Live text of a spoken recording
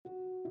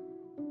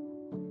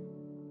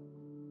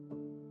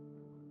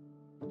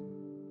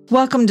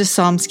Welcome to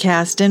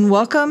Psalmscast and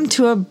welcome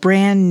to a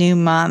brand new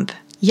month.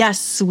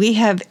 Yes, we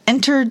have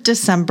entered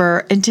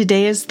December and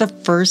today is the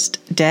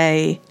first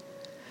day.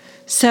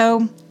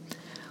 So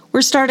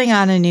we're starting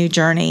on a new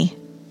journey,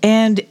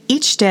 and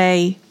each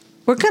day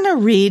we're going to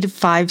read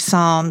 5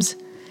 Psalms.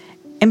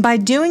 And by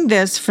doing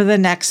this for the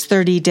next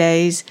 30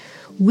 days,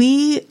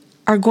 we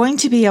are going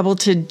to be able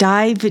to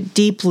dive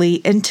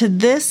deeply into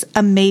this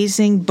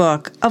amazing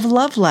book of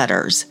love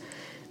letters.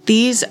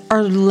 These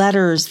are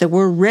letters that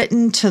were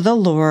written to the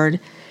Lord,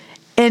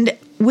 and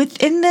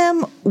within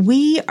them,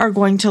 we are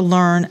going to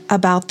learn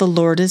about the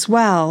Lord as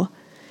well.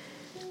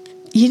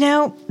 You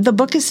know, the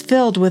book is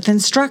filled with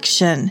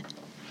instruction.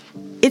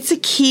 It's a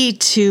key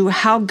to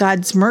how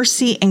God's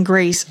mercy and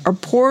grace are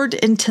poured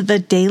into the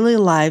daily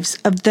lives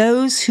of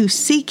those who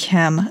seek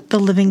Him, the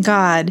living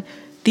God,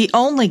 the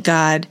only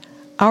God,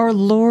 our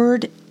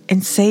Lord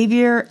and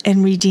Savior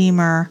and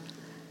Redeemer.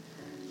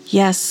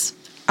 Yes,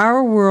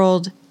 our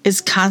world is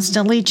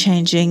constantly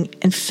changing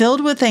and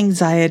filled with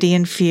anxiety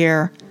and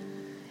fear.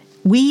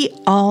 We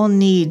all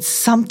need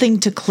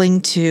something to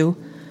cling to.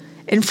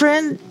 And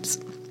friends,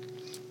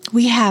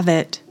 we have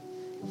it.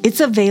 It's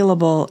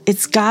available.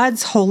 It's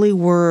God's holy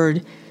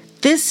word.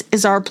 This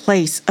is our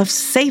place of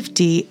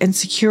safety and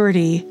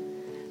security.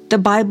 The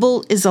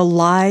Bible is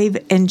alive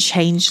and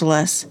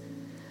changeless.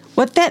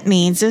 What that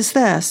means is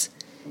this: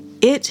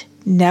 it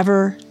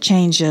never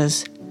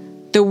changes.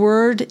 The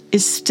word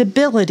is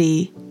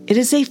stability. It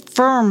is a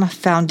firm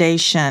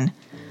foundation.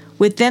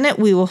 Within it,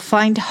 we will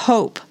find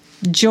hope,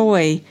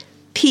 joy,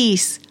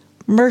 peace,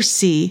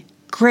 mercy,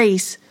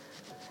 grace,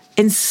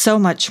 and so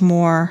much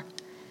more.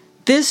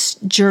 This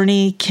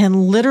journey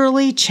can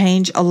literally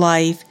change a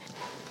life.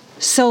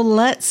 So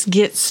let's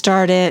get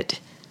started.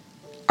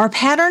 Our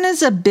pattern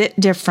is a bit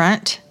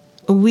different.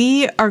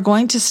 We are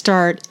going to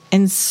start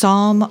in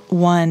Psalm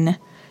 1.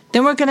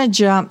 Then we're going to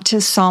jump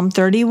to Psalm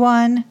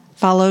 31,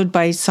 followed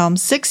by Psalm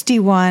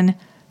 61,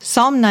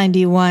 Psalm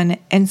 91,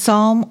 and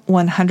Psalm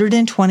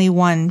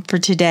 121 for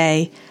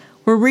today.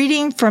 We're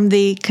reading from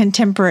the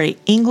Contemporary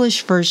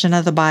English Version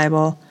of the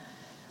Bible.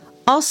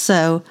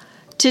 Also,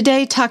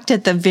 today, tucked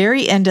at the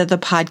very end of the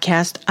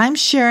podcast, I'm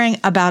sharing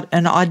about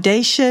an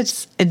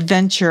audacious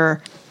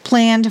adventure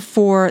planned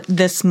for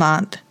this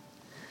month.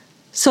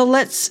 So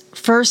let's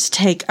first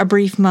take a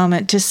brief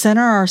moment to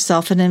center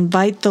ourselves and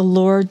invite the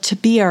Lord to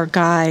be our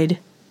guide.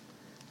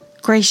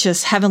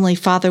 Gracious Heavenly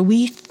Father,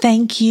 we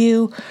thank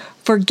you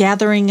for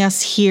gathering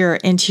us here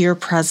into your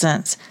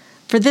presence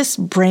for this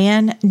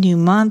brand new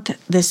month,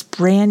 this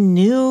brand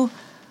new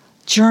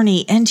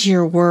journey into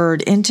your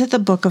word, into the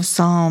book of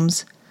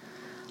Psalms.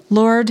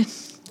 Lord,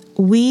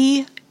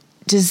 we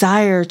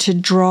desire to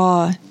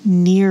draw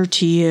near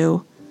to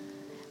you.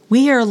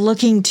 We are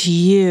looking to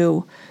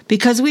you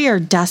because we are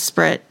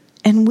desperate,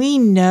 and we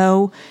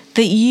know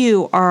that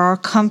you are our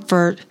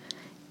comfort,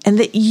 and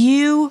that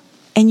you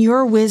and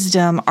your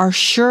wisdom are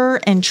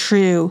sure and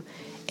true,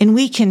 and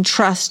we can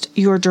trust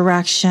your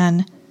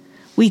direction.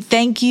 We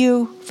thank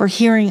you for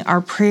hearing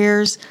our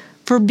prayers,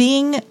 for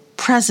being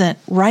present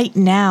right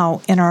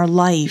now in our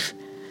life.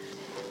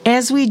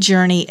 As we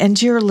journey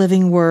into your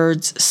living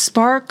words,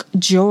 spark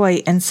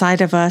joy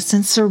inside of us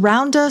and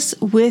surround us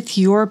with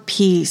your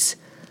peace,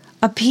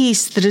 a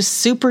peace that is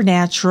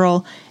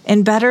supernatural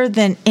and better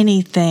than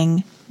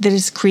anything that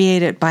is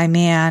created by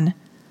man.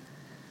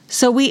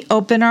 So we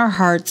open our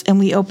hearts and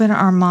we open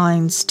our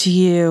minds to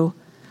you.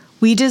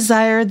 We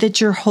desire that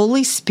your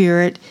Holy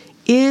Spirit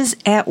is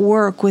at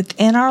work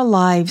within our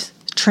lives,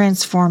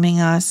 transforming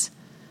us.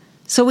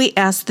 So we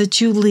ask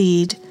that you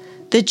lead,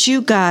 that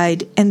you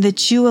guide, and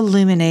that you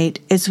illuminate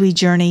as we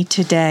journey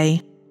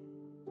today.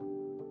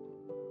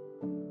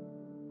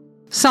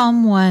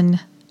 Psalm 1.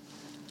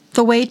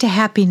 The way to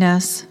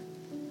happiness.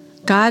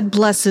 God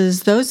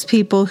blesses those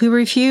people who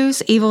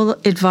refuse evil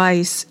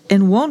advice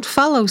and won't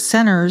follow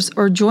sinners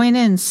or join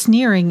in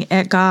sneering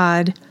at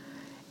God.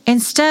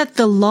 Instead,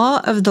 the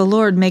law of the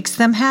Lord makes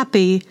them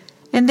happy,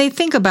 and they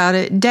think about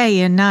it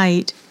day and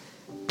night.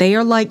 They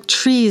are like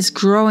trees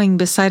growing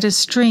beside a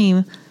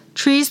stream,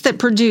 trees that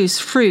produce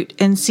fruit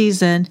in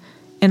season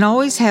and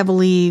always have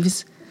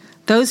leaves.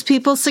 Those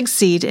people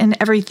succeed in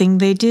everything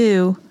they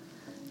do.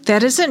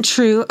 That isn't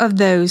true of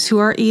those who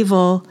are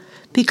evil,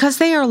 because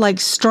they are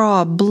like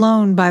straw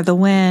blown by the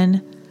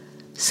wind.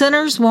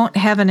 Sinners won't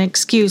have an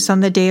excuse on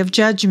the day of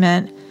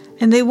judgment,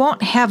 and they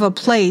won't have a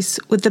place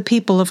with the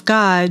people of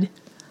God.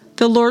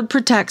 The Lord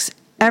protects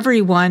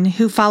everyone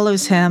who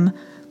follows him,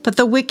 but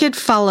the wicked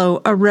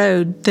follow a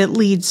road that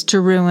leads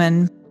to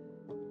ruin.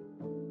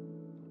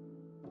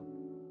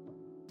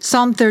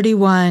 Psalm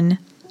 31,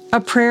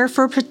 a prayer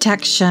for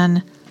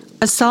protection,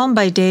 a psalm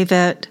by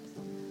David.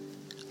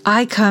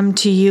 I come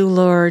to you,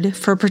 Lord,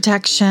 for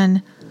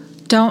protection.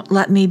 Don't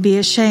let me be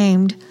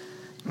ashamed.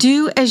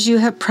 Do as you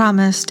have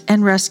promised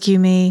and rescue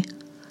me.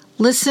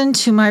 Listen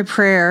to my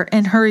prayer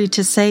and hurry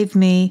to save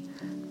me.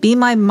 Be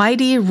my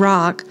mighty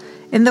rock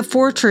in the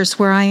fortress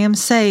where I am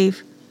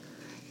safe.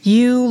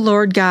 You,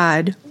 Lord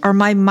God, are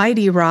my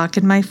mighty rock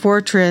and my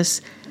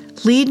fortress.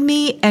 Lead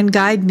me and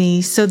guide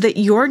me so that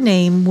your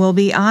name will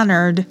be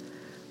honored.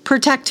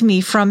 Protect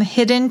me from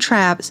hidden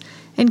traps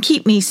and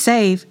keep me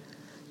safe.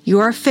 You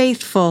are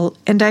faithful,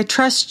 and I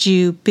trust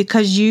you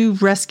because you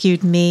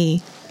rescued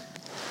me.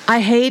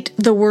 I hate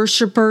the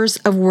worshippers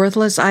of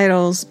worthless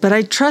idols, but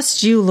I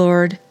trust you,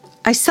 Lord.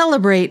 I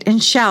celebrate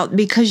and shout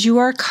because you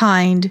are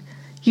kind.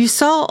 You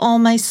saw all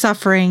my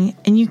suffering,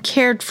 and you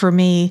cared for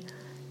me.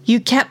 You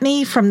kept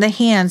me from the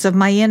hands of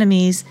my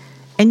enemies,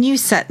 and you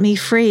set me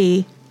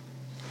free.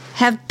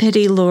 Have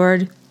pity,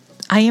 Lord.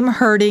 I am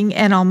hurting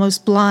and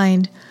almost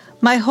blind.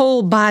 My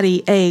whole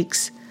body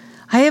aches.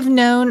 I have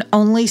known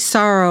only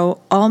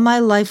sorrow all my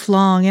life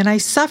long, and I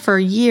suffer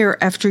year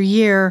after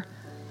year.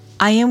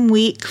 I am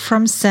weak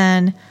from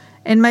sin,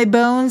 and my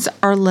bones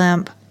are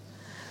limp.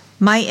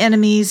 My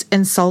enemies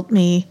insult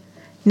me.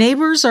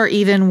 Neighbors are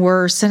even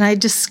worse, and I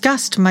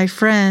disgust my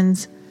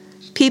friends.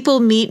 People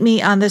meet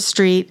me on the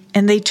street,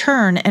 and they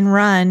turn and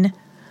run.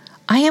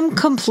 I am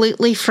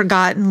completely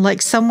forgotten,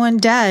 like someone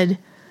dead.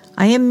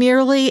 I am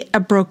merely a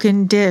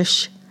broken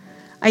dish.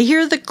 I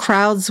hear the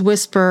crowds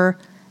whisper,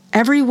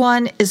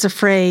 "Everyone is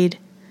afraid."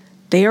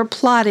 They are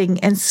plotting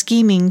and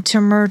scheming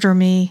to murder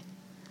me.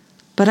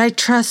 But I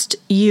trust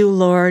you,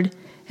 Lord,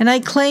 and I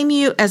claim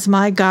you as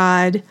my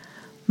God.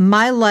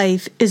 My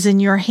life is in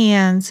your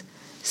hands.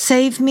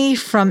 Save me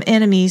from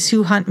enemies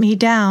who hunt me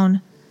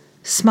down.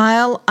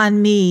 Smile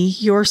on me,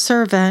 your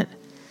servant.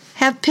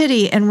 Have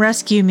pity and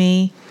rescue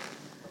me.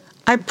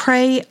 I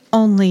pray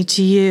only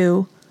to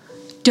you.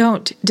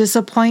 Don't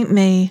disappoint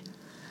me.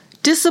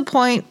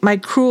 Disappoint my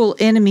cruel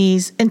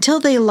enemies until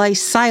they lie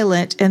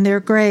silent in their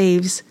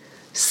graves.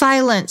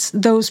 Silence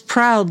those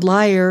proud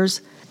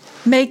liars.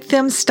 Make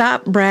them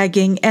stop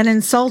bragging and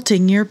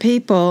insulting your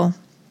people.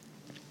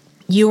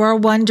 You are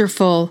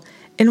wonderful,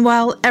 and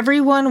while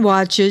everyone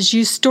watches,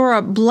 you store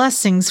up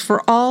blessings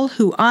for all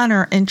who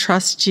honor and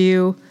trust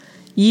you.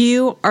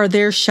 You are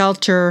their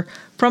shelter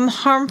from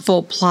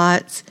harmful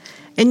plots,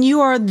 and you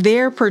are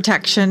their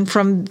protection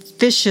from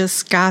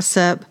vicious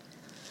gossip.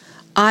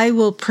 I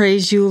will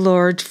praise you,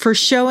 Lord, for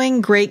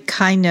showing great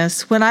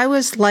kindness when I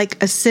was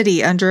like a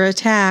city under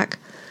attack.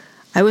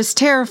 I was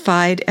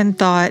terrified and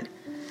thought,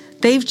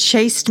 "They've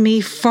chased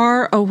me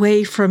far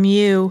away from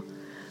you."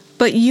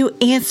 But you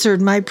answered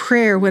my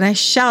prayer when I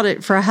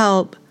shouted for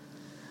help.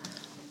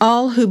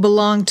 All who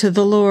belong to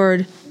the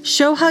Lord,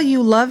 show how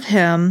you love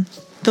him.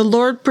 The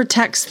Lord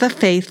protects the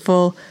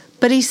faithful,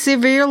 but he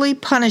severely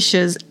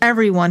punishes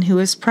everyone who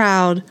is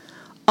proud.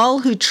 All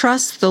who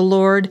trust the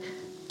Lord,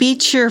 be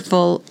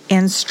cheerful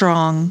and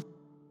strong.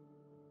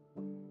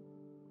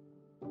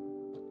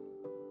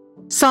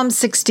 Psalm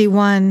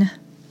 61.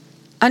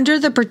 Under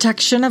the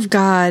protection of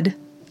God,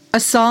 a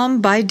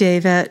psalm by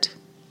David.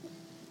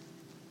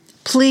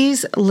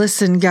 Please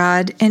listen,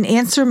 God, and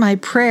answer my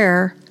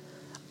prayer.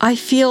 I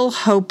feel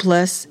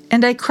hopeless,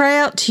 and I cry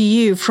out to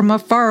you from a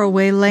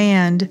faraway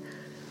land.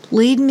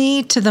 Lead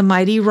me to the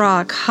mighty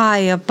rock high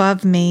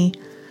above me.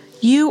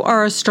 You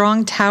are a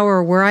strong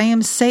tower where I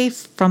am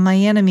safe from my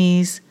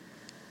enemies.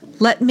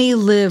 Let me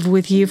live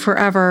with you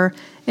forever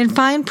and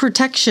find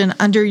protection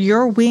under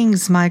your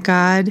wings, my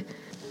God.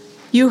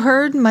 You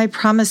heard my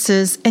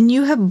promises, and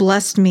you have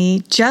blessed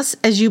me just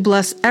as you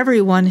bless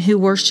everyone who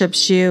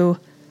worships you.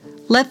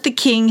 Let the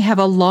king have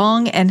a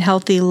long and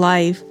healthy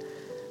life.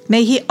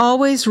 May he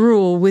always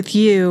rule with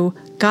you,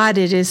 God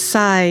at his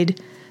side.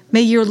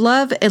 May your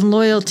love and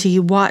loyalty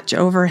watch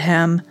over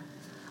him.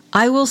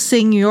 I will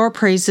sing your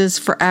praises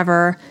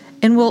forever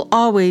and will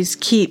always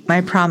keep my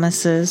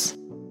promises.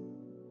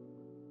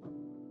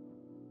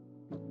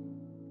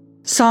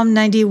 Psalm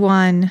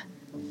 91.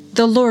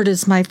 The Lord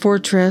is my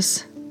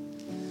fortress.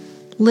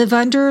 Live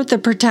under the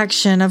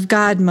protection of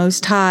God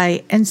Most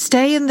High and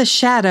stay in the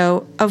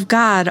shadow of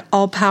God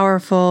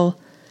All-Powerful.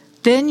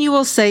 Then you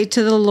will say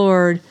to the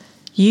Lord,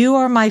 "You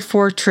are my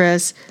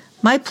fortress,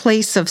 my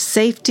place of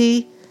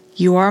safety.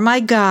 You are my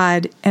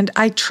God, and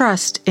I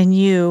trust in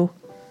you."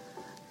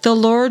 The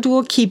Lord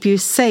will keep you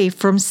safe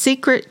from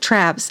secret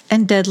traps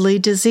and deadly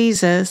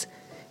diseases.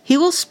 He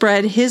will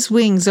spread his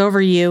wings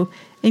over you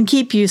and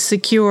keep you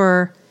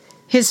secure.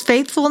 His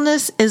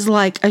faithfulness is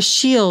like a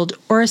shield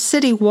or a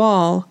city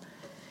wall.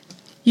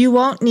 You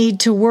won't need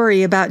to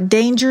worry about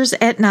dangers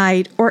at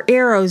night or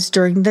arrows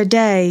during the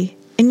day,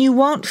 and you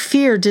won't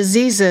fear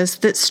diseases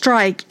that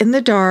strike in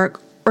the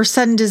dark or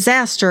sudden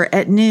disaster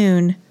at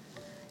noon.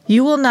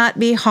 You will not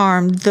be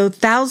harmed though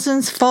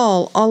thousands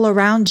fall all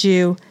around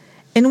you,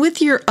 and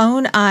with your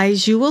own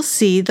eyes you will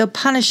see the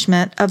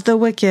punishment of the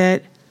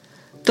wicked.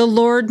 The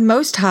Lord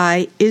Most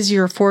High is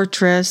your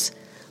fortress.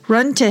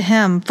 Run to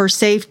him for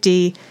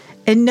safety,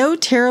 and no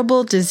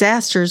terrible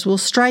disasters will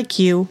strike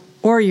you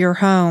or your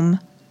home.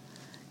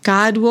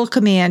 God will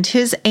command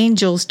his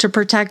angels to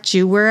protect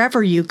you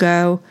wherever you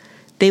go.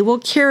 They will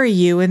carry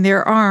you in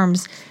their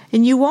arms,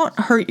 and you won't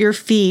hurt your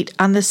feet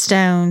on the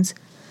stones.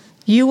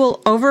 You will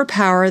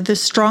overpower the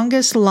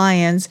strongest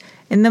lions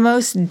and the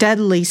most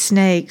deadly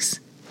snakes.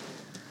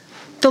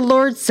 The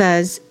Lord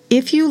says,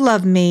 "If you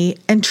love me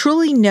and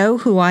truly know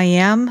who I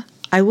am,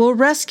 I will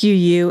rescue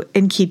you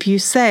and keep you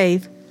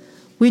safe.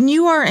 When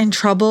you are in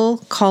trouble,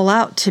 call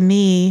out to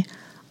me.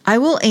 I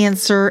will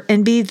answer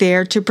and be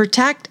there to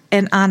protect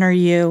and honor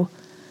you.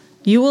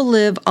 You will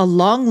live a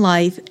long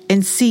life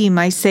and see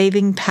my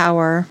saving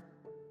power.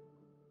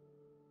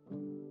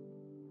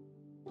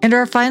 And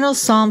our final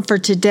psalm for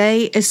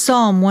today is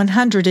Psalm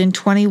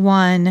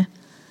 121.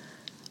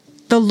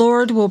 The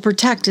Lord will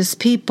protect his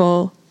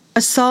people,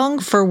 a song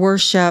for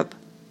worship.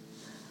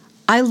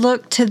 I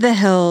look to the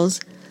hills.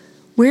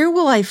 Where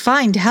will I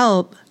find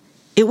help?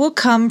 It will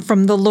come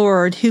from the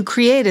Lord who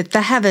created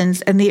the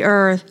heavens and the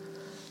earth.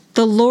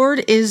 The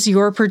Lord is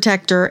your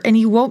protector, and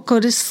he won't go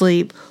to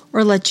sleep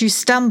or let you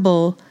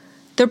stumble.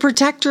 The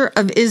protector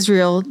of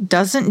Israel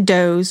doesn't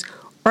doze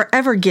or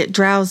ever get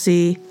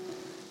drowsy.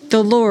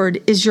 The Lord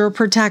is your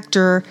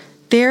protector,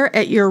 there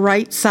at your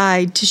right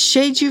side to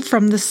shade you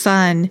from the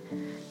sun.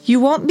 You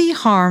won't be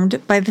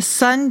harmed by the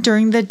sun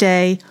during the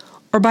day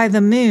or by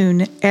the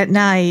moon at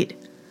night.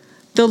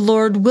 The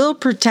Lord will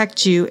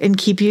protect you and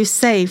keep you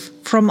safe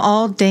from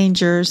all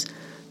dangers.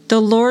 The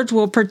Lord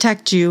will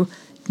protect you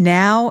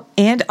now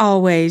and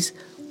always,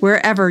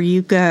 wherever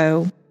you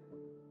go.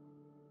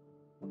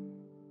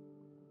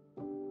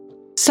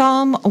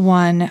 Psalm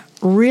 1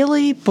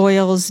 really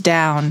boils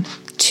down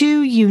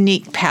two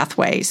unique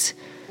pathways.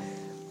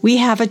 We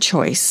have a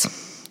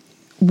choice.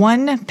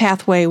 One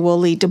pathway will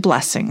lead to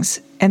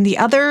blessings, and the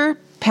other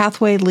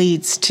pathway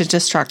leads to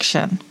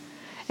destruction.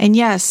 And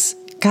yes,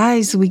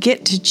 guys, we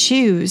get to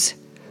choose.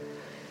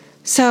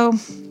 So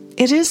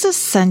it is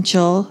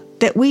essential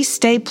that we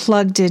stay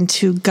plugged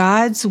into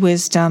God's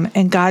wisdom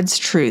and God's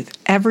truth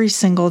every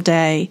single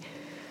day.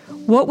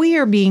 What we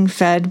are being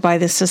fed by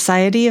the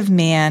society of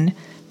man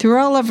through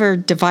all of our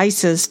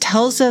devices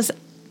tells us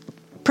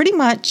pretty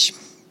much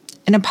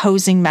an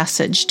opposing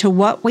message to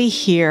what we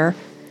hear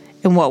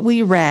and what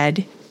we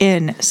read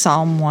in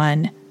Psalm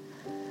 1.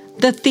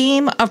 The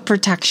theme of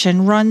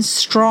protection runs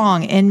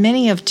strong in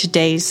many of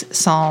today's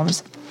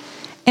Psalms.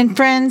 And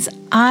friends,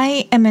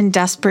 I am in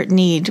desperate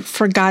need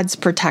for God's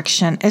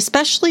protection,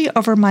 especially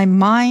over my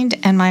mind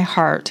and my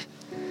heart.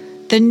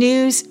 The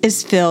news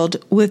is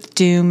filled with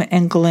doom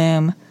and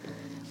gloom.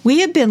 We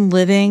have been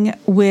living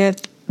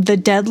with the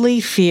deadly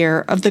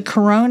fear of the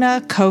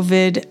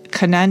COVID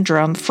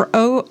conundrum for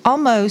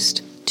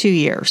almost 2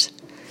 years.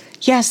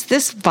 Yes,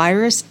 this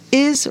virus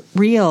is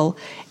real,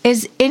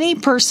 as any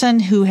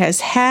person who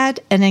has had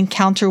an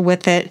encounter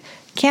with it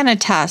can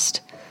attest.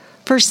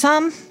 For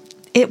some,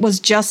 it was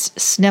just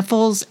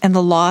sniffles and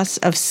the loss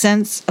of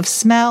sense of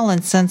smell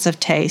and sense of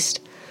taste.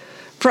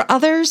 For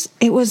others,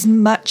 it was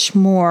much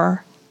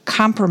more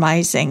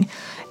compromising,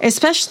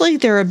 especially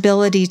their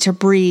ability to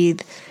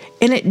breathe.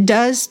 And it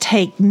does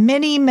take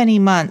many, many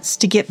months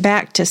to get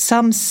back to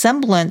some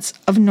semblance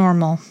of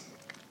normal.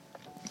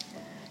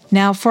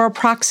 Now, for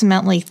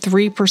approximately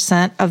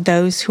 3% of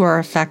those who are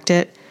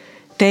affected,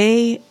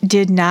 they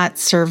did not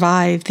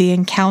survive the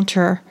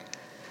encounter,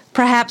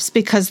 perhaps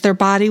because their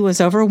body was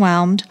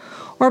overwhelmed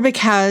or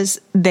because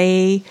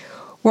they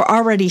were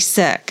already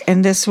sick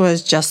and this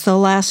was just the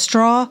last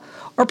straw,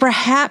 or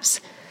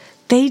perhaps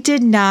they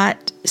did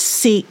not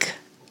seek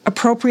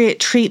appropriate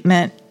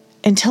treatment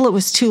until it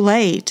was too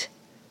late.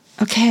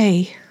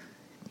 Okay,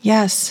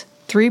 yes,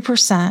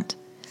 3%.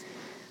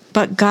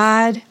 But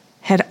God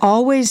had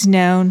always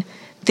known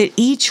that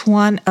each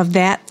one of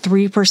that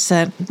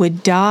 3%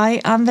 would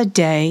die on the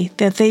day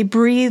that they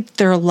breathed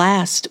their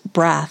last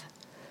breath.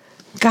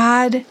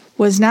 God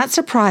was not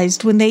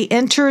surprised when they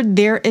entered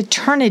their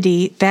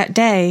eternity that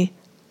day.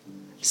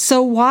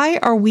 So why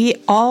are we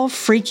all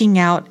freaking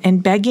out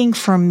and begging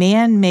for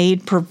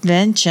man-made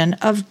prevention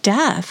of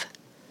death?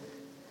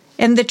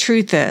 And the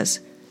truth is,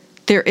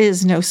 there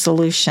is no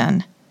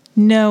solution.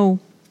 No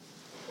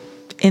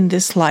in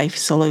this life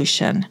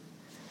solution.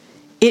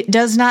 It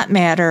does not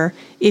matter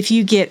if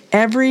you get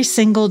every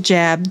single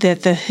jab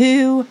that the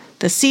WHO,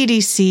 the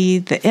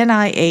CDC, the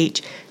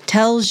NIH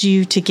tells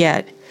you to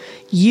get.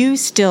 You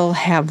still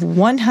have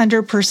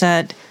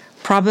 100%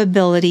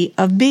 probability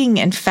of being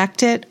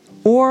infected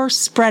or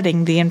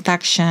spreading the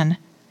infection.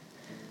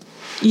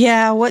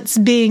 Yeah, what's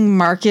being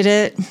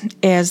marketed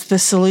as the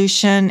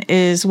solution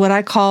is what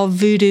I call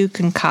voodoo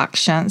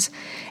concoctions,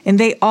 and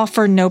they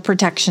offer no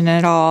protection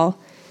at all.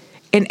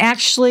 And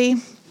actually,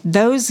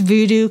 those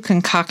voodoo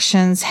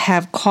concoctions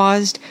have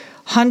caused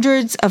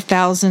hundreds of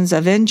thousands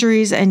of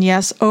injuries and,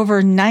 yes,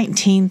 over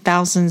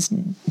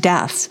 19,000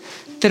 deaths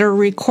that are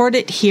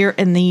recorded here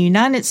in the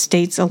United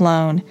States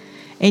alone.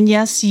 And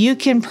yes, you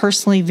can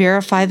personally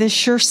verify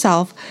this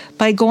yourself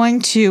by going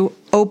to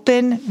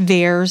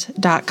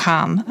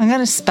openvaers.com. I'm going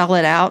to spell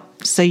it out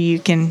so you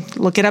can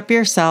look it up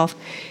yourself.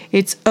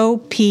 It's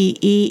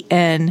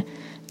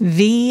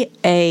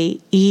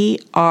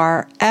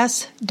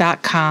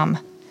openvaers.com.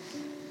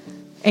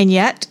 And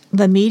yet,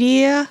 the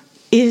media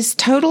is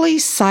totally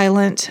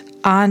silent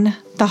on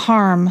the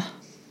harm.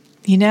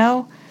 You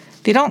know,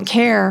 they don't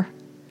care.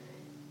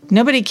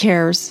 Nobody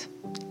cares,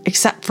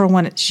 except for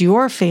when it's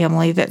your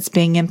family that's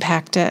being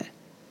impacted.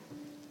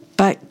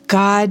 But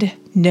God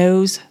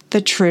knows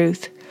the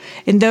truth.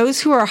 And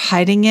those who are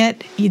hiding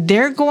it,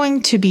 they're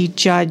going to be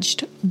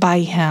judged by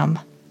Him.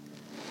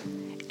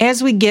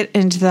 As we get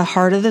into the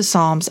heart of the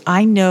Psalms,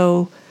 I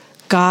know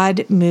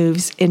God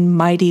moves in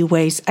mighty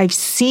ways. I've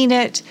seen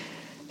it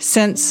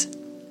since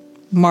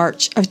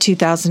March of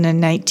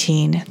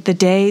 2019, the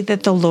day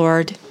that the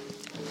Lord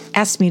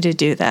asked me to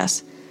do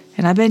this.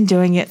 And I've been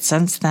doing it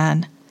since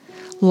then.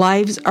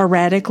 Lives are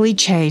radically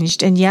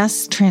changed and,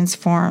 yes,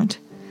 transformed.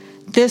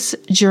 This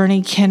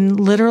journey can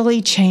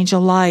literally change a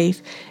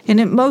life, and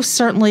it most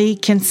certainly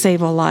can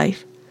save a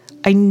life.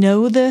 I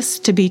know this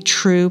to be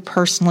true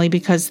personally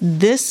because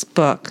this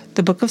book,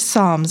 the book of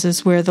Psalms,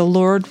 is where the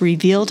Lord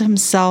revealed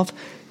Himself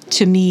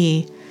to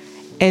me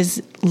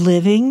as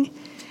living,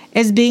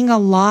 as being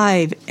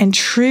alive and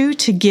true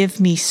to give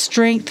me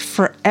strength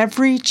for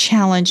every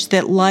challenge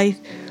that life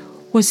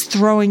was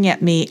throwing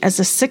at me as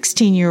a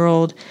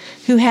 16-year-old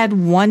who had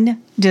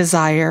one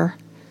desire,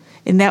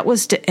 and that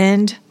was to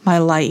end my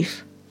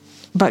life.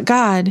 But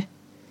God,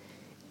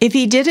 if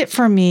He did it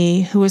for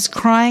me, who was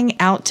crying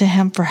out to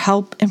Him for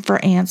help and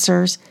for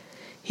answers,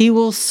 He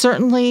will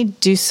certainly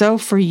do so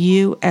for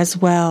you as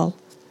well.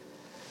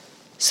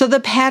 So the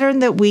pattern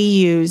that we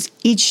use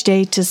each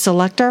day to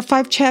select our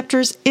 5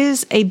 chapters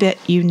is a bit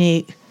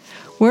unique.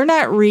 We're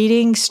not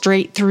reading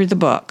straight through the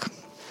book,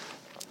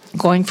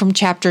 going from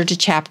chapter to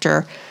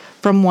chapter,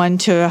 from 1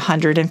 to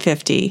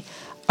 150.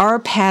 Our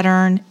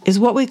pattern is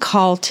what we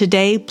call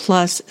today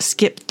plus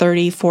skip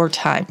 34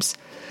 times.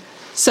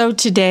 So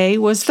today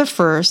was the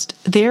first,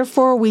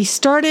 therefore we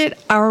started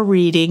our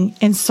reading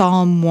in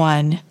Psalm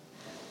 1.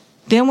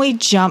 Then we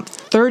jumped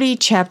 30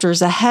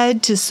 chapters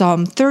ahead to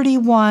Psalm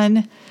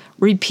 31,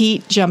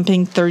 repeat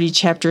jumping 30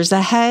 chapters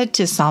ahead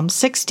to Psalm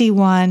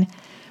 61,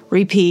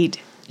 repeat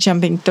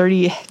jumping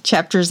 30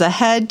 chapters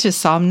ahead to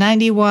Psalm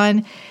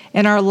 91,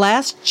 and our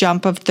last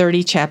jump of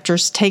 30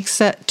 chapters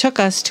took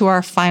us to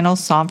our final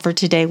psalm for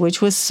today,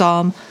 which was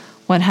Psalm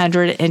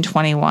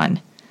 121.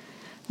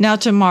 Now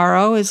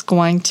tomorrow is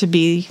going to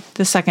be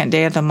the second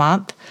day of the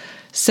month,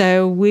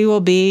 so we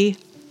will be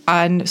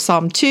on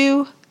Psalm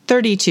 2,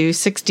 32,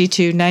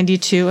 62,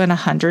 92, and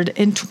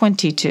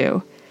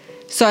 122.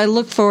 So I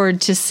look forward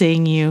to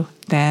seeing you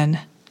then.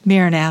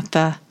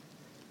 Maranatha.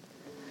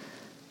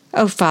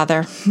 Oh,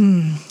 Father,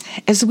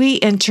 as we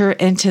enter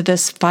into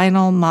this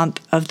final month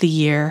of the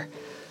year,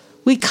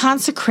 we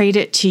consecrate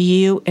it to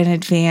you in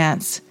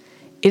advance.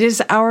 It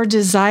is our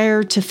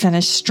desire to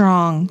finish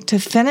strong, to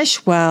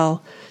finish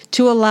well,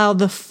 to allow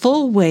the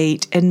full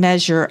weight and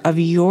measure of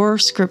your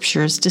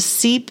scriptures to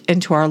seep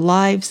into our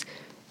lives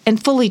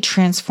and fully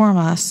transform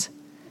us.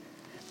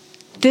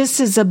 This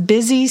is a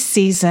busy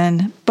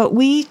season, but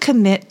we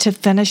commit to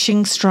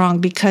finishing strong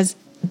because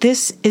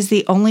this is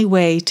the only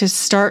way to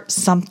start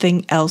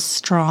something else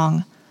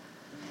strong.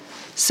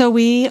 So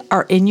we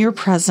are in your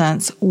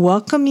presence,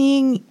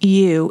 welcoming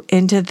you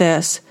into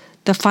this,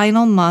 the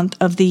final month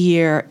of the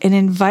year, and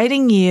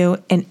inviting you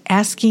and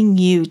asking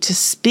you to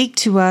speak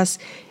to us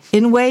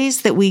in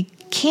ways that we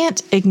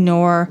can't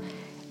ignore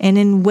and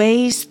in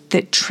ways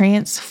that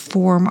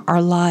transform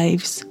our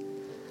lives.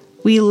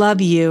 We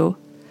love you.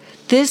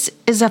 This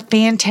is a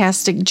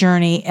fantastic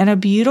journey and a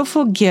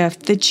beautiful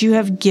gift that you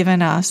have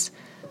given us,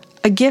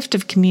 a gift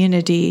of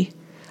community,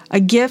 a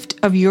gift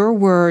of your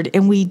word,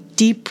 and we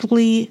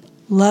deeply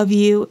love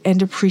you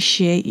and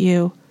appreciate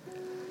you.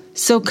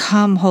 So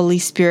come, Holy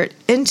Spirit,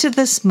 into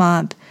this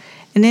month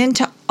and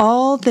into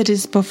all that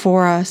is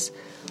before us.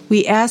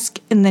 We ask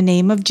in the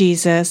name of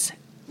Jesus.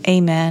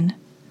 Amen.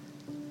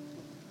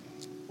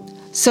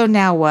 So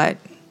now what?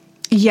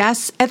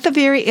 Yes, at the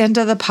very end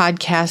of the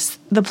podcast,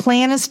 the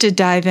plan is to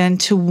dive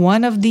into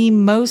one of the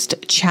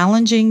most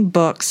challenging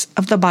books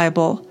of the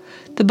Bible,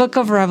 the book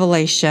of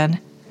Revelation.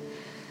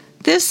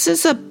 This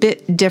is a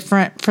bit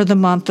different for the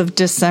month of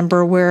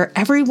December, where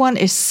everyone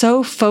is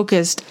so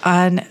focused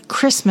on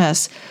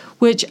Christmas,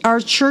 which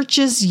our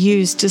churches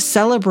use to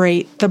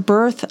celebrate the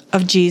birth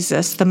of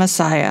Jesus, the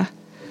Messiah.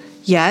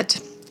 Yet,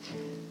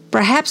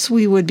 perhaps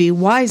we would be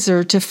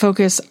wiser to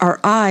focus our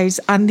eyes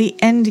on the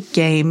end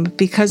game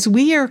because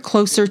we are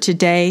closer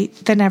today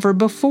than ever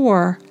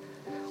before.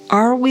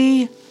 Are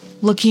we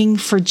looking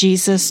for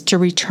Jesus to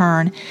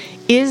return?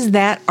 Is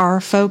that our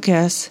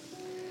focus?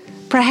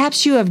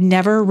 Perhaps you have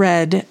never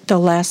read the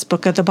last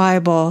book of the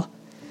Bible.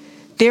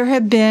 There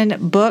have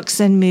been books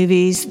and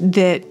movies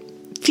that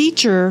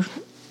feature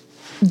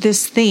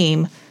this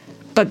theme,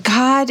 but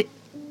God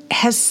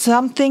has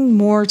something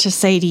more to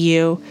say to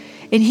you,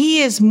 and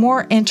He is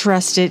more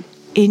interested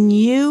in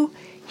you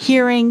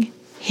hearing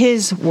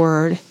His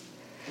word.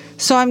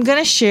 So I'm going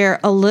to share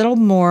a little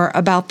more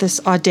about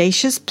this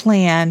audacious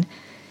plan,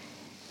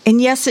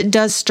 and yes, it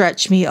does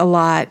stretch me a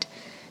lot.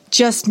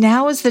 Just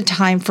now is the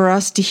time for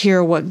us to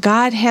hear what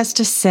God has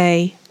to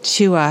say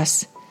to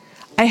us.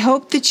 I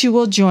hope that you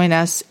will join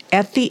us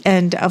at the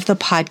end of the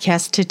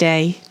podcast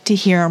today to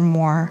hear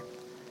more.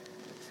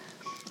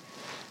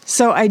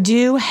 So I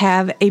do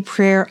have a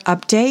prayer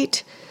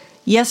update.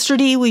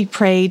 Yesterday we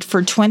prayed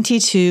for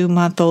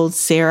 22-month-old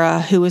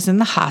Sarah, who was in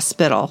the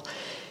hospital,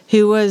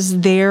 who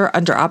was there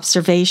under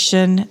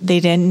observation. They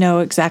didn't know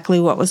exactly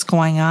what was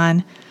going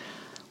on.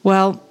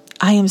 Well,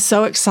 I am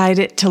so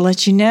excited to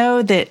let you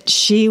know that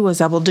she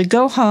was able to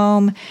go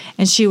home,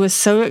 and she was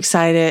so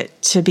excited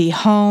to be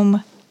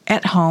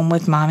at home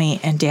with Mommy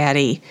and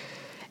Daddy.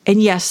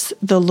 And yes,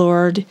 the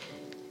Lord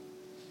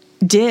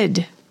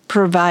did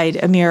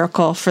provide a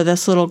miracle for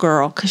this little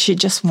girl because she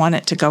just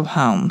wanted to go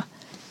home.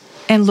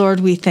 And Lord,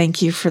 we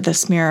thank you for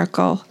this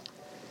miracle.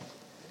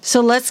 So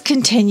let's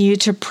continue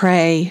to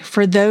pray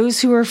for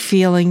those who are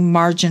feeling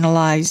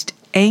marginalized,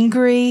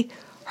 angry,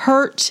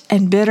 hurt,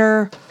 and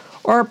bitter,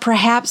 or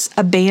perhaps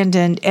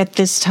abandoned at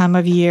this time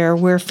of year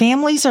where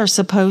families are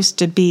supposed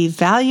to be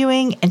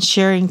valuing and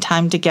sharing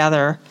time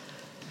together.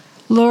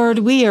 Lord,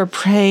 we are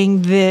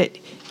praying that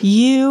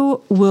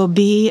you will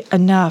be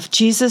enough.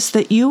 Jesus,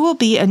 that you will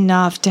be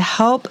enough to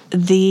help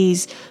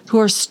these who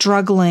are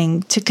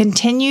struggling to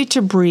continue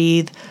to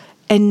breathe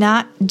and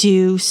not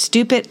do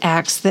stupid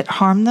acts that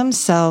harm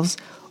themselves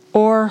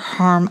or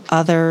harm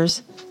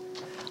others.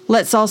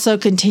 Let's also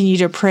continue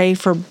to pray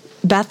for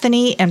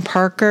Bethany and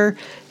Parker,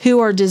 who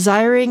are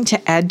desiring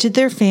to add to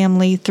their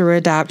family through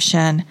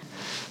adoption.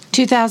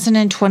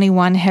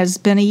 2021 has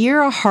been a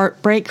year of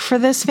heartbreak for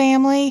this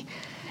family,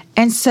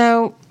 and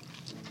so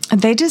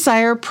they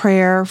desire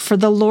prayer for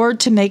the Lord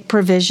to make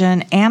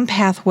provision and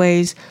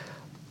pathways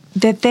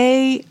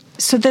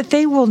so that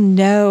they will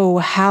know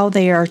how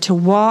they are to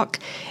walk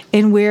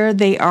and where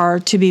they are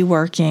to be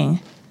working.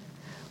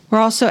 We're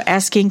also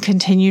asking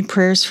continued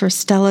prayers for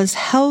Stella's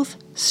health,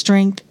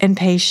 strength, and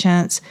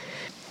patience,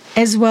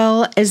 as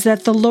well as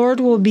that the Lord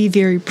will be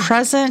very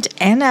present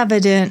and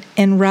evident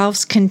in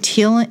Ralph's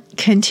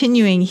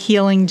continuing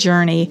healing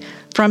journey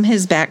from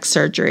his back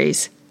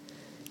surgeries.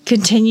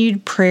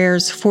 Continued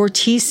prayers for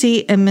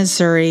TC in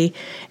Missouri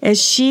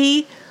as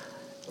she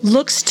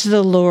looks to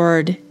the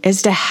Lord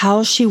as to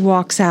how she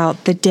walks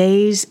out the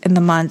days and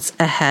the months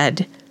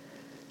ahead.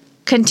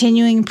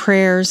 Continuing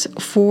prayers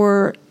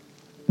for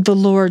the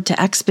Lord to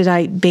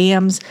expedite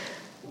BAM's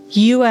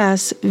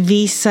U.S.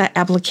 visa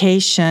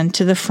application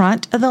to the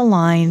front of the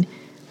line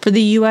for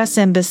the U.S.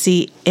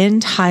 Embassy in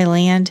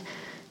Thailand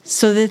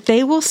so that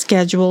they will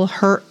schedule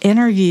her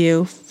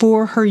interview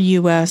for her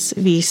U.S.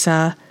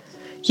 visa.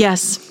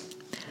 Yes,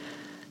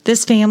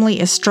 this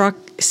family is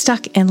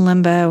stuck in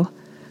limbo.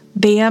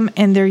 BAM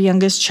and their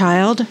youngest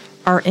child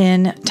are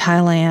in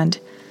Thailand.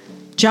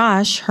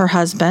 Josh, her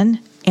husband,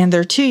 and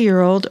their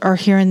 2-year-old are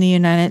here in the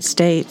United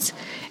States,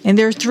 and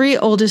their 3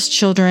 oldest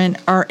children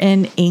are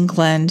in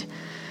England.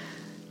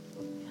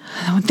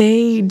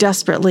 They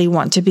desperately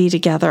want to be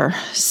together.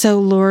 So,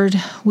 Lord,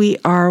 we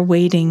are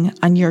waiting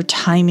on your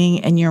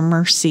timing and your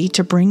mercy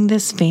to bring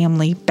this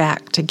family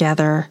back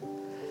together.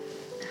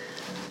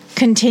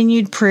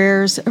 Continued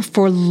prayers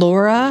for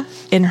Laura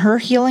in her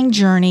healing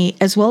journey,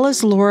 as well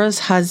as Laura's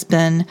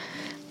husband.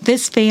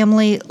 This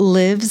family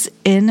lives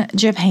in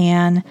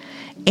Japan,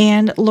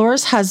 and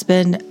Laura's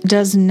husband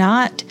does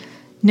not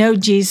know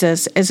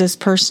Jesus as his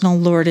personal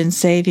Lord and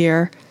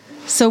Savior.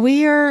 So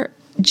we are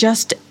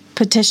just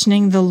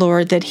petitioning the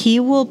Lord that he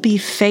will be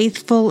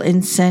faithful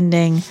in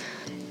sending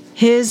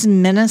his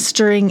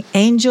ministering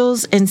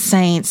angels and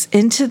saints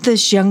into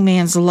this young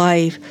man's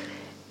life,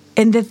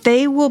 and that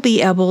they will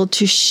be able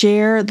to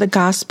share the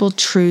gospel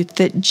truth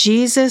that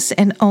Jesus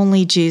and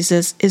only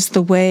Jesus is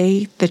the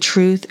way, the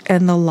truth,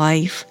 and the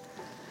life.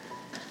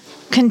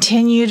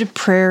 Continued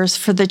prayers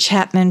for the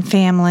Chapman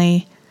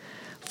family.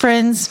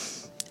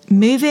 Friends,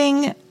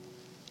 moving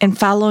and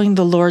following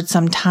the Lord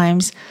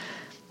sometimes,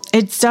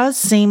 it does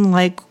seem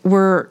like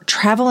we're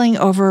traveling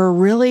over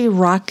really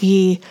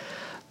rocky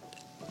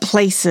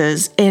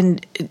places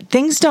and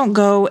things don't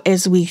go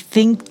as we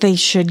think they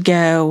should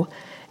go.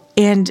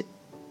 And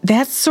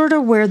that's sort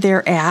of where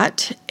they're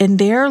at, and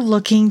they're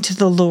looking to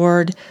the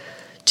Lord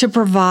to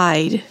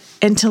provide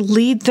and to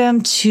lead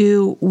them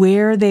to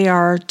where they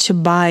are to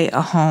buy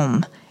a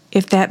home,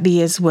 if that be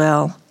His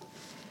will.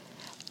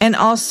 And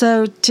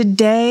also,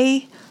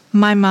 today,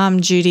 my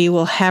mom, Judy,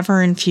 will have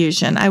her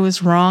infusion. I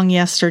was wrong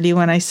yesterday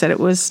when I said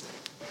it was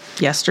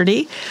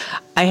yesterday.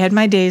 I had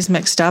my days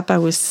mixed up. I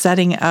was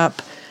setting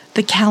up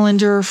the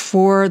calendar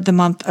for the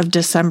month of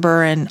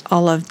December and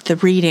all of the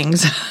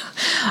readings.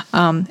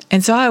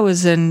 And so I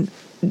was in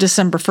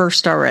December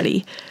 1st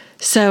already.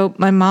 So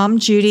my mom,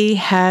 Judy,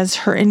 has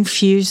her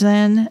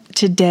infusion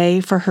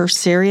today for her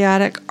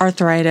psoriatic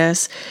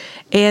arthritis.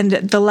 And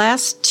the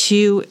last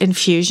 2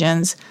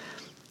 infusions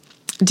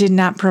did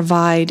not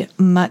provide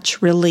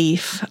much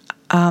relief.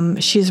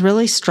 She's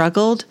really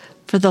struggled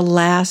for the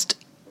last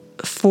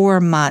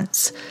 4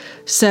 months.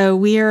 So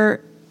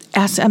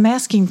I'm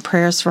asking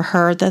prayers for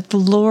her that the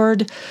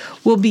Lord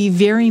will be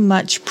very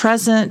much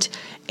present,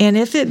 and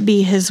if it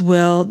be His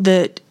will,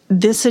 that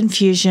this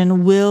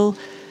infusion will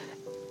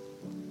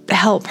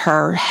help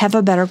her have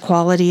a better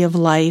quality of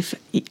life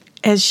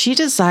as she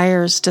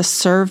desires to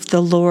serve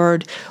the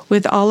Lord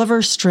with all of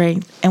her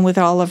strength and with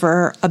all of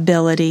her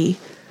ability.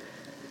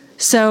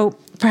 So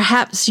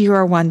perhaps you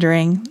are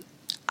wondering,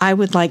 I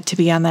would like to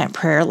be on that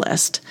prayer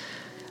list.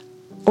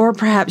 or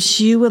perhaps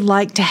you would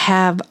like to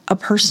have a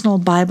personal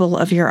Bible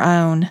of your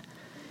own.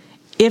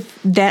 If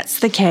that's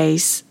the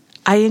case,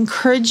 I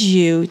encourage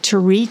you to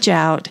reach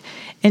out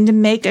and to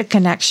make a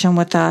connection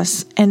with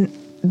us. And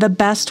the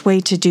best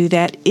way to do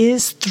that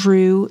is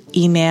through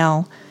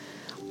email.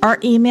 Our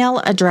email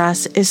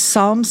address is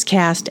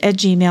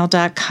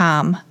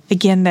psalmscast@gmail.com.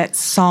 Again,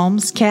 that's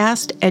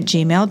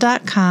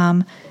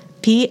psalmscast@gmail.com,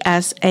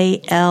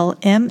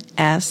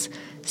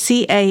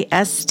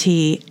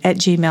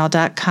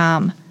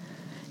 psalmscast@gmail.com.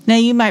 Now,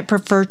 you might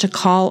prefer to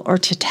call or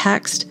to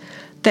text.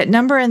 That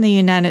number in the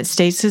United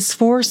States is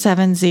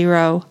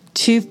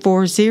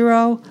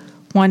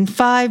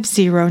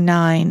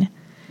 470-240-1509.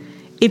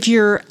 If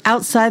you're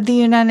outside the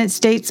United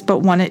States but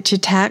want it to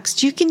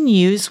text, you can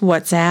use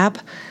WhatsApp.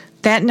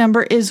 That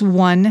number is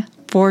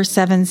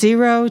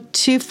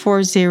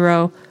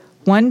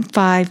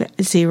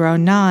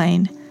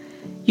 1-470-240-1509.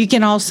 You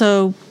can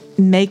also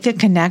make a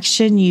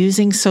connection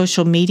using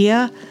social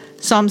media.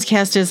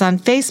 Psalmscast is on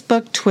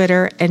Facebook,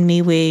 Twitter, and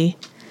MeWe.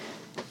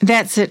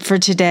 That's it for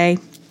today.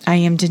 I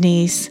am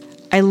Denise.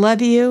 I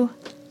love you,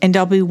 and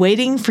I'll be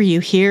waiting for you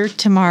here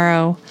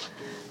tomorrow.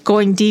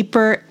 Going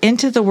deeper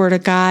into the Word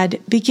of God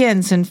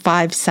begins in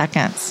 5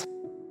 seconds.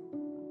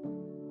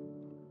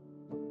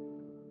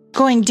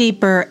 Going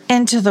deeper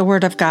into the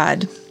Word of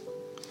God.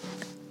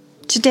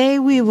 Today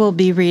we will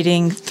be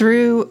reading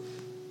through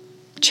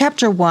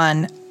chapter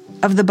 1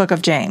 of the book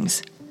of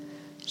James.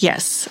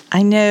 Yes,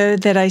 I know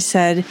that I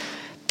said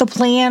the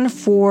plan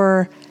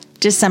for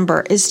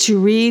December is to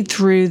read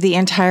through the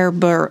entire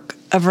book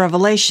of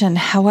Revelation.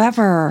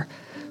 However,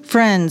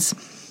 friends,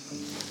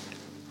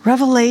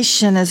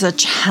 Revelation is a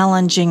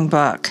challenging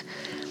book.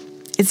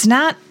 It's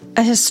not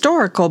a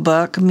historical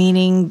book,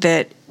 meaning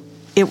that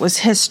it was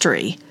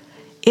history.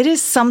 It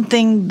is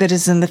something that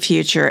is in the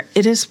future.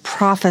 It is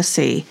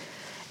prophecy.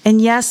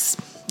 And yes,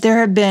 there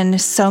have been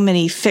so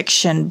many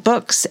fiction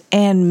books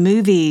and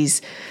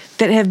movies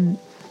that have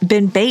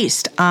been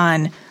based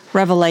on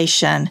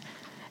Revelation.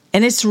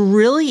 And it's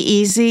really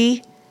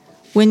easy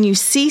when you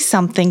see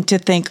something to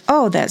think,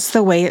 oh, that's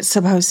the way it's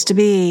supposed to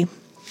be.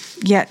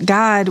 Yet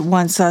God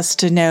wants us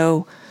to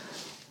know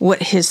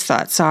what His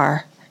thoughts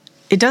are.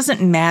 It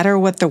doesn't matter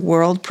what the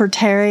world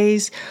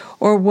portrays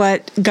or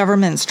what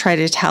governments try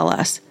to tell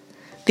us.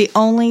 The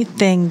only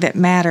thing that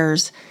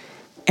matters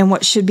and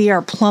what should be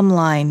our plumb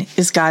line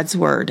is God's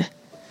Word.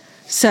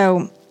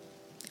 So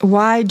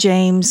why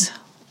James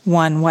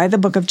 1? Why the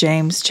book of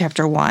James,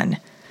 chapter 1?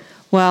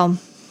 Well,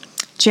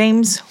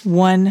 James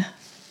 1,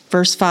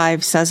 verse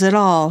 5 says it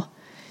all.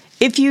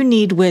 If you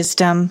need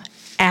wisdom,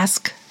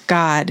 ask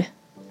God.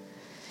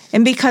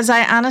 And because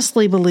I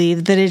honestly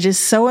believe that it is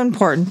so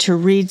important to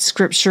read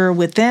Scripture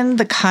within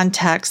the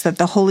context that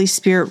the Holy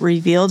Spirit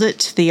revealed it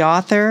to the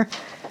author,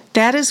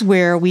 that is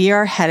where we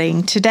are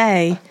heading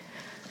today.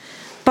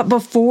 But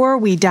before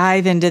we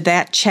dive into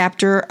that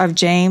chapter of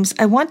James,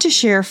 I want to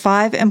share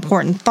 5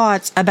 important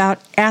thoughts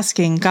about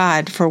asking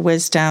God for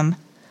wisdom.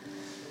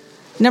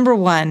 Number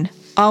 1,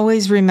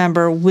 always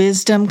remember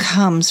wisdom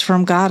comes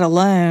from God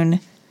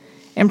alone.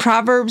 In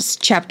Proverbs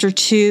chapter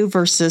 2,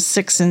 verses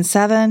 6 and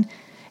 7,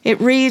 it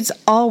reads,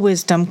 all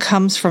wisdom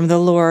comes from the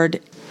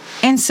Lord,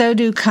 and so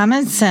do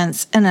common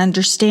sense and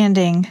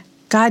understanding.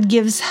 God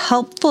gives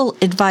helpful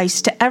advice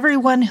to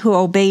everyone who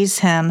obeys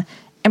Him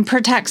and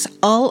protects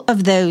all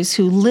of those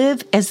who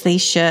live as they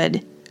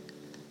should.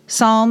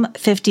 Psalm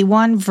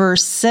 51,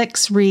 verse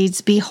 6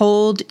 reads,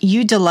 behold,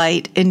 you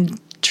delight in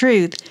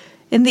truth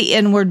in the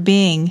inward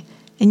being,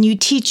 and you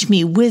teach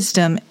me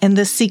wisdom in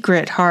the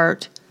secret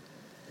heart.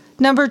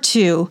 Number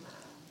 2,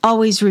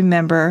 always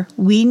remember,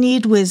 we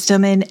need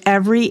wisdom in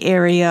every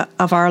area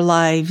of our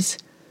lives.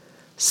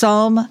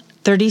 Psalm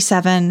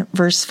 37,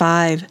 verse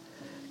 5.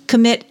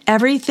 Commit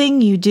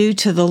everything you do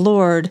to the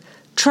Lord.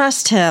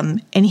 Trust Him,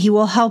 and He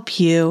will help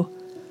you.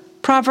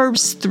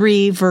 Proverbs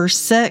 3, verse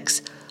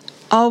 6.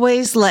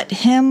 Always let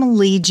Him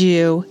lead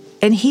you,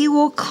 and He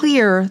will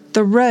clear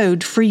the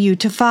road for you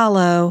to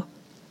follow.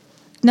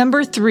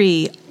 Number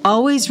 3,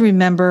 always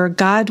remember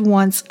God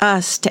wants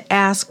us to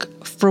ask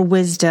for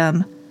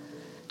wisdom.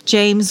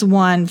 James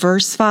 1,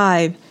 verse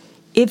 5.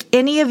 If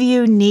any of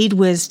you need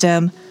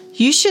wisdom,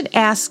 you should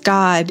ask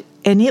God,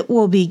 and it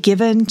will be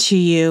given to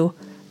you.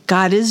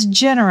 God is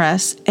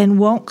generous and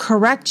won't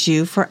correct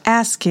you for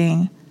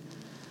asking.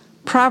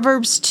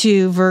 Proverbs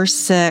 2, verse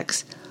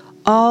 6.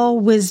 All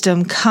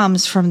wisdom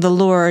comes from the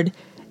Lord,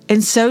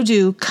 and so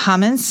do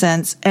common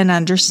sense and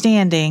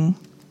understanding.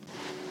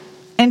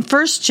 In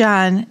 1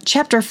 John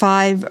chapter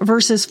 5,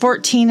 verses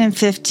 14 and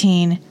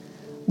 15,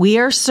 we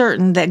are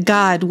certain that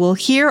God will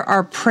hear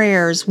our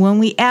prayers when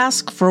we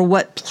ask for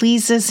what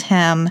pleases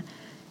Him.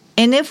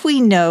 And if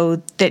we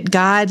know that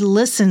God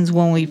listens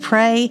when we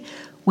pray,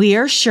 we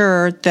are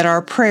sure that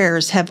our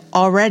prayers have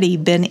already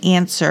been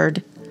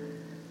answered.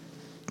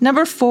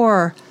 Number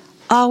 4,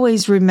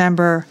 always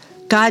remember,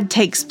 God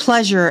takes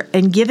pleasure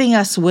in giving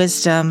us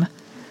wisdom.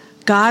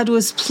 God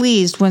was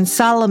pleased when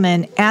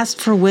Solomon asked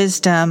for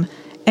wisdom,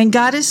 and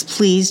God is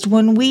pleased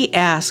when we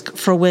ask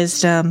for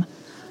wisdom.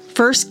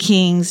 1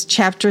 Kings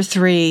chapter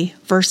 3,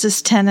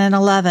 verses 10 and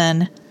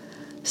 11.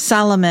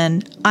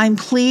 Solomon, I'm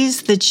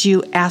pleased that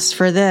you asked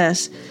for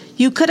this.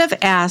 You could have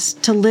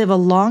asked to live a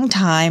long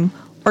time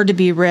or to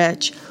be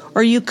rich,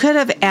 or you could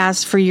have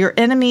asked for your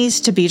enemies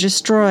to be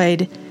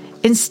destroyed.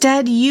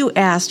 Instead, you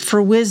asked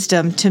for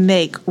wisdom to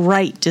make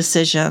right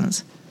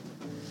decisions.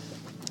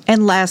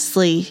 And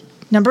lastly,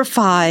 number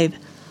 5,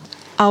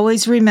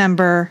 always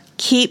remember,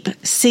 keep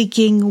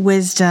seeking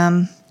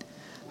wisdom.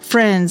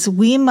 Friends,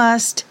 we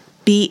must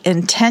be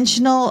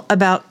intentional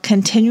about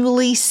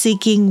continually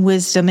seeking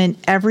wisdom in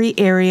every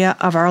area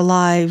of our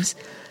lives.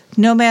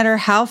 No matter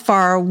how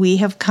far we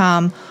have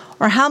come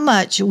or how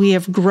much we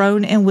have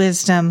grown in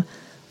wisdom,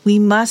 we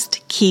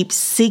must keep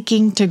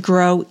seeking to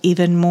grow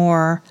even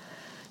more.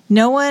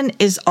 No one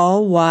is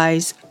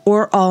all-wise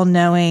or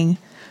all-knowing,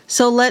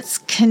 so let's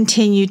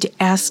continue to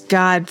ask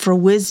God for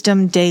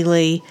wisdom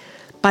daily.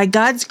 By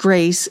God's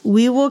grace,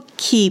 we will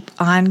keep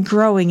on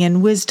growing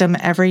in wisdom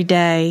every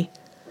day.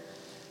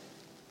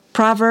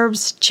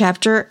 Proverbs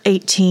chapter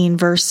 18,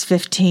 verse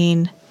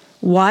 15.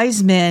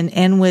 Wise men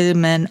and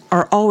women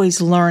are always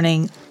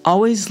learning,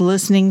 always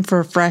listening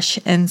for fresh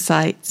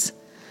insights.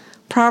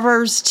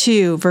 Proverbs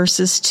 2,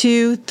 verses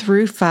 2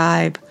 through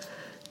 5.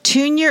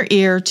 Tune your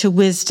ear to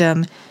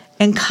wisdom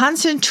and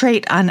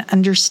concentrate on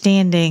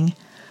understanding.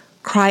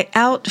 Cry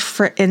out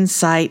for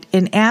insight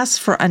and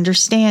ask for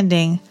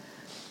understanding.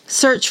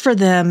 Search for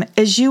them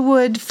as you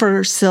would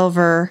for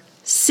silver.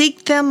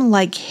 Seek them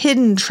like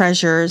hidden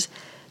treasures.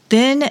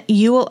 Then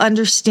you will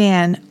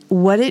understand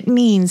what it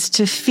means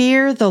to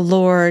fear the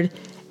Lord,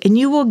 and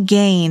you will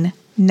gain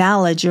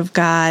knowledge of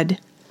God.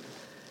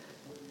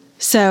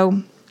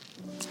 So,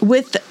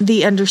 with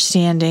the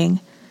understanding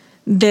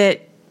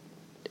that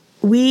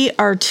we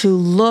are to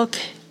look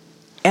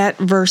at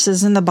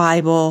verses in the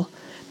Bible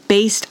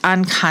based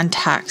on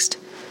context.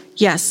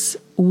 Yes,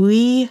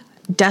 we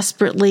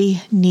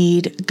desperately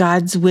need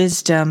God's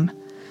wisdom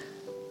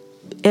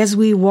as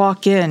we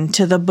walk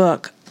into the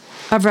book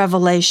of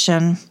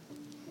Revelation.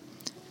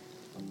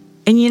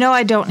 And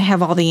I don't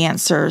have all the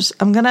answers.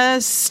 I'm going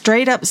to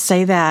straight up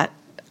say that.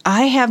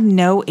 I have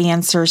no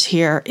answers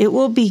here. It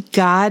will be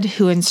God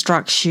who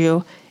instructs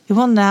you. It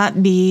will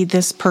not be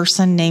this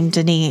person named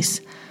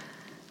Denise.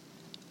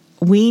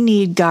 We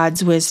need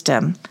God's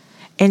wisdom.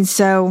 And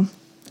so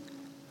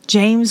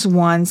James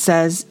 1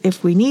 says,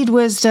 if we need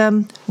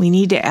wisdom, we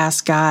need to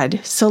ask God.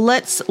 So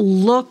let's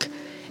look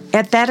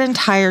at that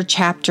entire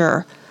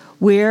chapter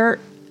where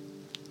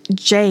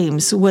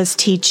James was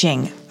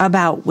teaching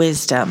about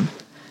wisdom.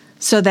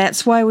 So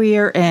that's why we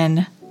are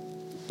in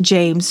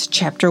James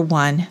chapter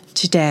 1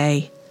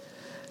 today.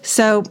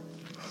 So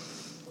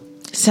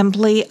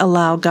simply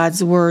allow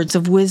God's words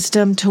of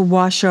wisdom to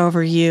wash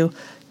over you,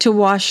 to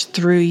wash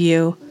through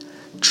you.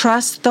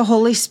 Trust the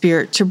Holy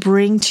Spirit to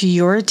bring to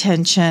your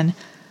attention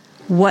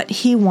what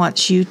He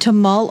wants you to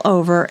mull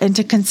over and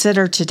to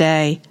consider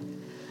today.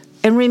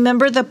 And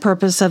remember, the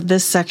purpose of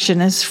this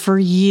section is for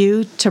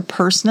you to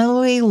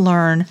personally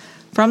learn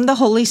from the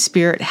Holy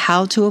Spirit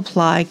how to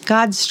apply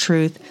God's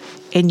truth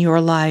in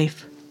your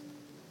life.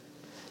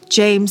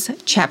 James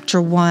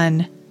chapter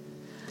 1.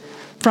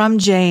 From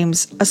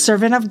James, a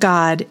servant of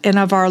God and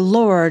of our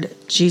Lord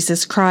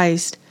Jesus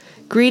Christ,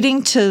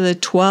 greeting to the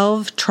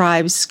 12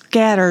 tribes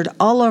scattered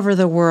all over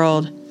the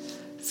world,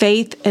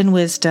 faith and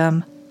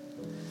wisdom.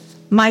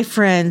 My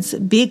friends,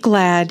 be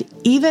glad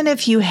even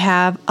if you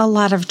have a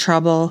lot of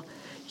trouble.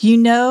 You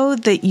know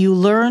that you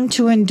learn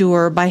to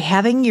endure by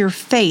having your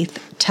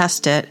faith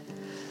tested.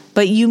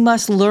 But you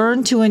must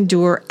learn to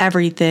endure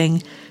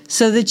everything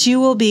so that you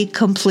will be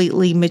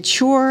completely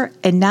mature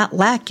and not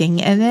lacking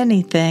in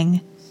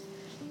anything.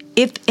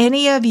 If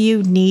any of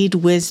you need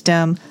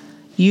wisdom,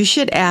 you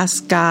should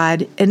ask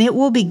God, and it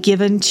will be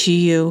given to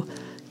you.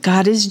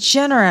 God is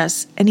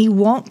generous, and He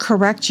won't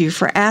correct you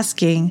for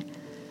asking.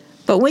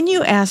 But when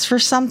you ask for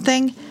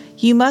something,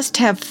 you must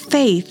have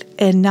faith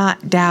and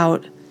not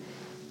doubt.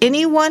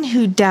 Anyone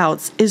who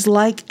doubts is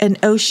like an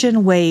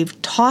ocean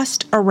wave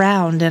tossed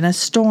around in a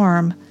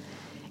storm.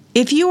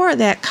 If you are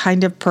that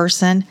kind of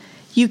person,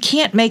 you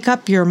can't make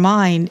up your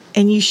mind,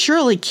 and you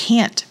surely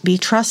can't be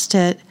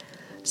trusted.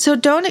 So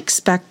don't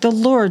expect the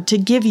Lord to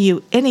give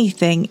you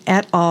anything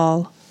at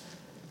all.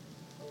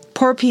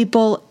 Poor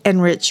people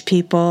and rich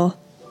people.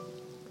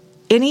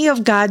 Any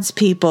of God's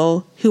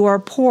people who are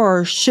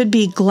poor should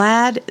be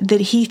glad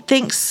that He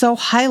thinks so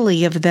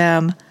highly of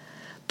them.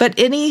 But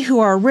any who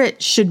are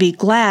rich should be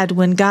glad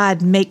when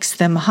God makes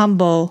them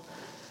humble.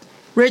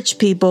 Rich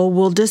people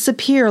will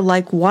disappear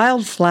like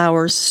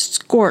wildflowers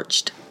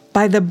scorched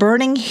by the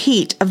burning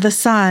heat of the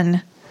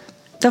sun.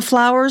 The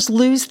flowers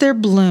lose their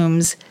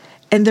blooms,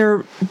 and their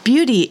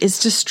beauty is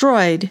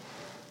destroyed.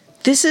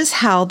 This is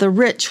how the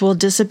rich will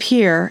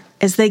disappear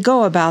as they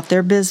go about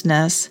their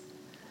business.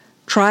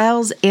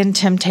 Trials and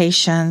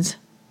temptations.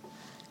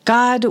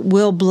 God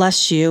will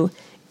bless you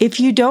if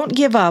you don't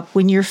give up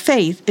when your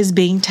faith is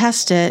being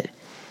tested.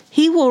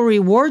 He will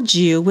reward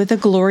you with a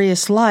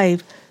glorious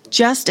life,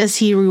 just as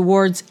He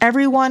rewards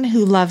everyone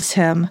who loves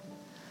Him.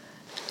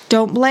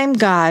 Don't blame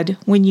God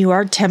when you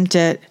are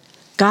tempted.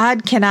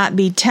 God cannot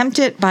be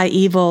tempted by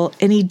evil,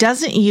 and He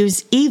doesn't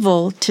use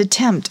evil to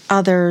tempt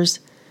others.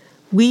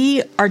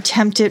 We are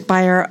tempted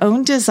by our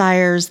own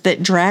desires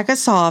that drag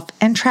us off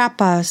and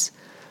trap us.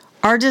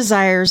 Our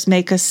desires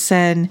make us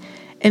sin,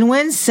 and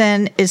when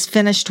sin is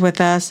finished with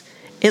us,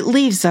 it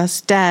leaves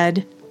us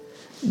dead.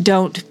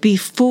 Don't be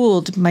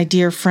fooled, my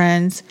dear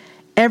friends.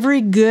 Every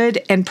good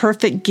and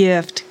perfect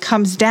gift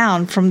comes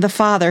down from the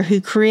Father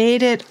who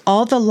created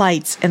all the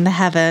lights in the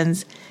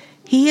heavens.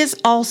 He is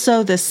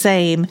also the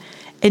same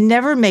and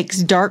never makes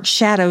dark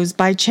shadows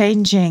by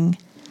changing.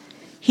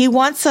 He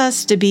wants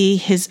us to be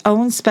His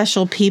own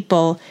special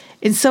people,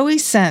 and so He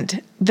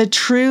sent the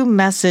true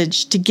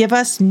message to give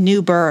us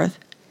new birth,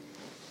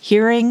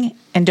 hearing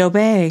and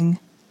obeying.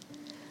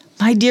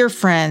 My dear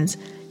friends,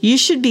 you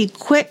should be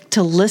quick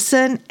to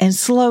listen and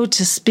slow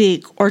to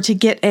speak or to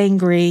get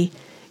angry.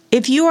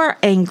 If you are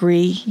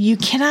angry, you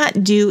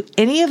cannot do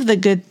any of the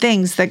good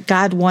things that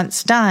God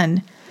wants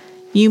done.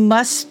 You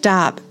must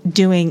stop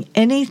doing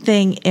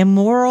anything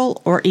immoral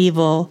or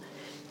evil.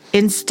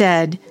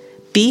 Instead,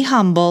 be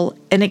humble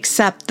and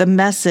accept the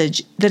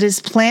message that is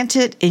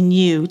planted in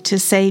you to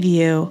save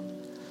you.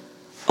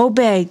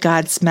 Obey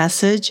God's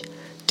message.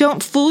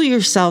 Don't fool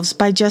yourselves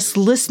by just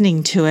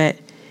listening to it.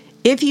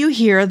 If you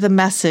hear the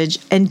message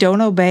and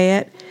don't obey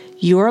it,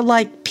 you are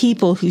like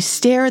people who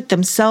stare at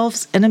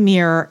themselves in a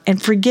mirror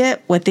and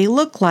forget what they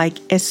look like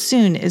as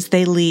soon as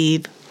they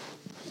leave.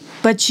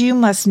 But you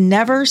must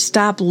never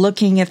stop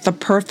looking at the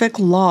perfect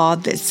law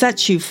that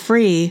sets you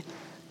free.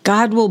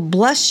 God will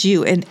bless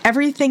you in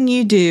everything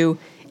you do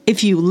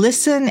if you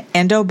listen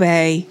and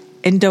obey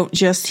and don't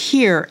just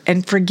hear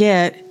and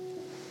forget.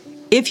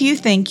 If you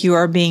think you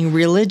are being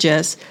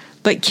religious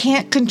but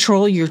can't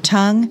control your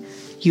tongue,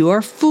 you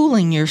are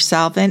fooling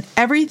yourself and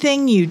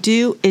everything you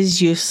do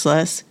is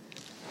useless.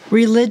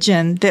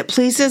 Religion that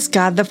pleases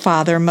God the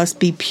Father must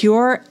be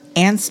pure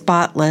and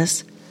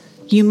spotless.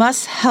 You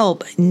must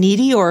help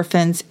needy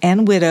orphans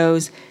and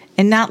widows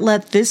and not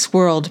let this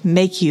world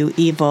make you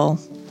evil.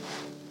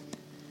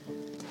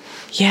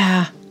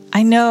 Yeah,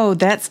 I know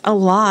that's a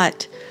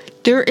lot.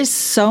 There is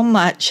so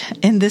much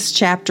in this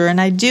chapter, and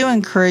I do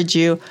encourage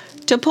you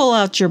to pull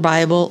out your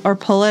Bible or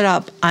pull it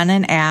up on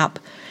an app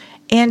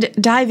and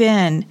dive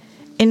in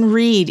and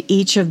read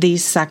each of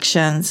these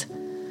sections.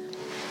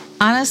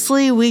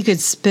 Honestly, we could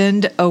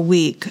spend a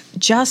week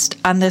just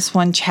on this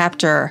one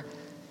chapter.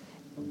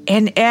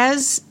 And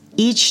as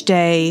each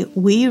day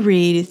we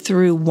read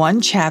through one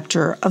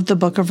chapter of the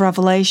book of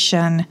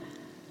Revelation,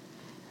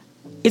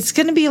 it's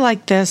going to be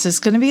like this. It's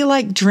going to be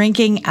like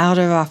drinking out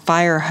of a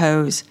fire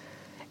hose.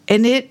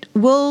 And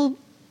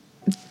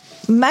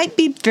might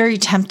be very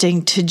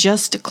tempting to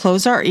just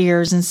close our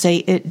ears and say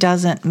it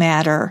doesn't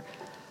matter,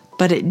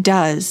 but it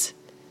does.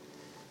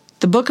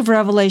 The book of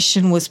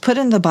Revelation was put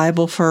in the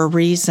Bible for a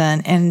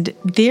reason, and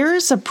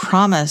there's a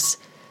promise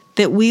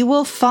that we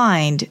will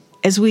find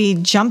as we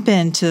jump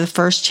into the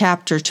first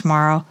chapter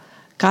tomorrow.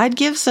 God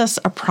gives us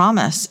a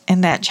promise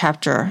in that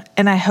chapter,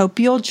 and I hope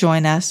you'll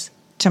join us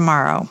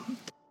tomorrow.